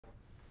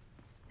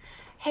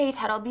Hey,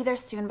 Ted, I'll be there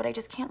soon, but I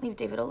just can't leave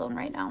David alone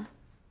right now.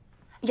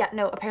 Yeah,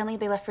 no, apparently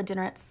they left for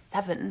dinner at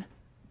 7.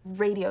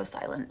 Radio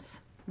silence.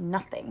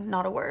 Nothing,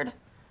 not a word.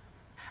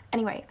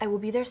 Anyway, I will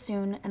be there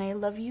soon, and I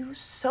love you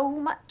so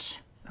much.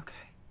 Okay.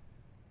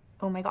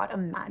 Oh my God,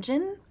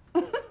 imagine?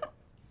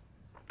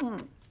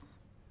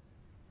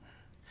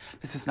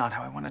 This is not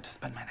how I wanted to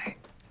spend my night.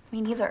 Me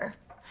neither.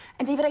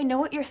 And David, I know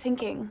what you're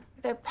thinking.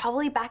 They're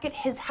probably back at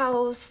his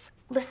house,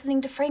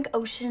 listening to Frank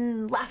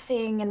Ocean,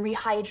 laughing and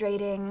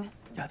rehydrating.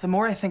 Yeah, the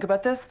more I think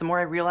about this, the more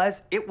I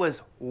realize it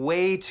was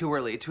way too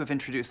early to have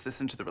introduced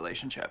this into the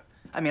relationship.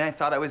 I mean, I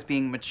thought I was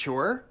being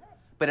mature,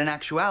 but in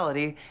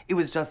actuality, it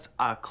was just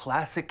a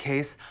classic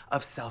case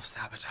of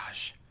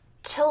self-sabotage.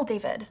 Chill,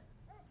 David.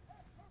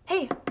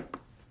 Hey.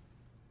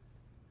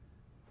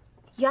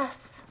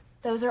 Yes,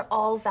 those are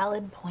all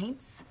valid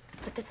points,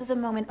 but this is a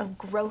moment of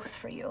growth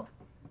for you.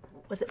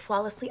 Was it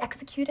flawlessly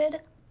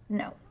executed?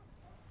 No.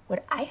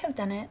 Would I have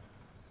done it?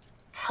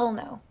 Hell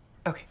no.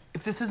 Okay,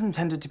 if this is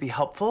intended to be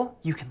helpful,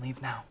 you can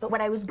leave now. But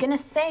what I was gonna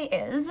say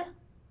is,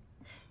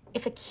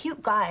 if a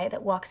cute guy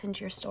that walks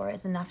into your store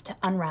is enough to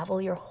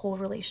unravel your whole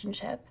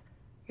relationship,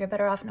 you're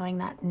better off knowing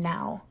that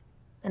now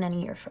than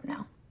any year from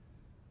now.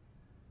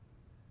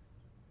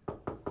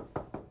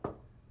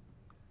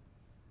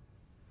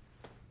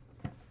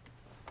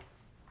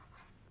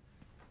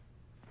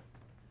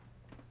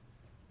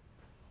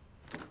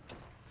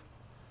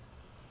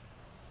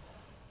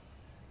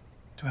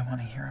 Do I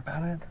want to hear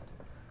about it?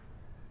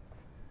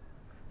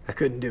 I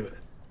couldn't do it.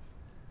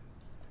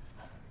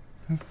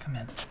 Come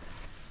in.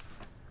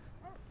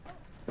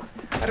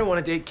 I don't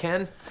want to date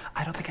Ken.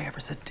 I don't think I ever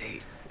said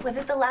date. Was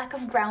it the lack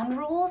of ground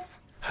rules?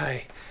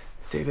 Hi,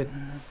 David.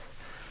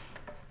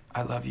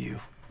 I love you,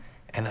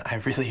 and I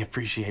really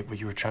appreciate what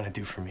you were trying to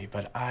do for me,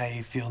 but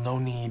I feel no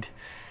need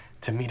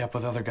to meet up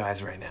with other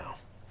guys right now.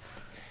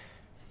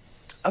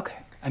 Okay,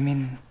 I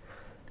mean,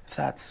 if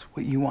that's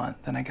what you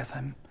want, then I guess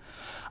I'm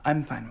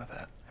fine with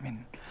it. I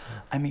mean,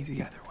 I'm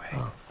easy either way.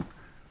 Oh.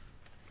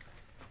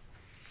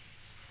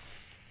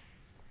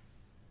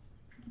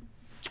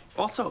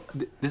 Also,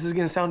 this is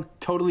gonna sound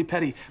totally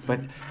petty, but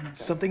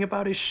something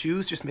about his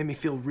shoes just made me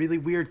feel really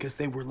weird because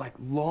they were like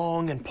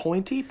long and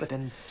pointy, but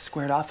then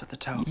Squared off at the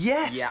toe.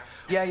 yes. Yeah.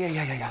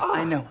 Oh.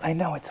 I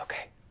know, it's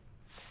okay.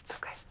 It's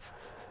okay.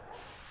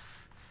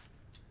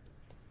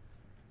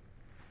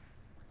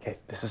 Okay,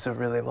 this is a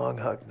really long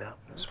hug now.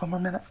 Just one more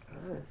minute.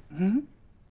 Mm-hmm.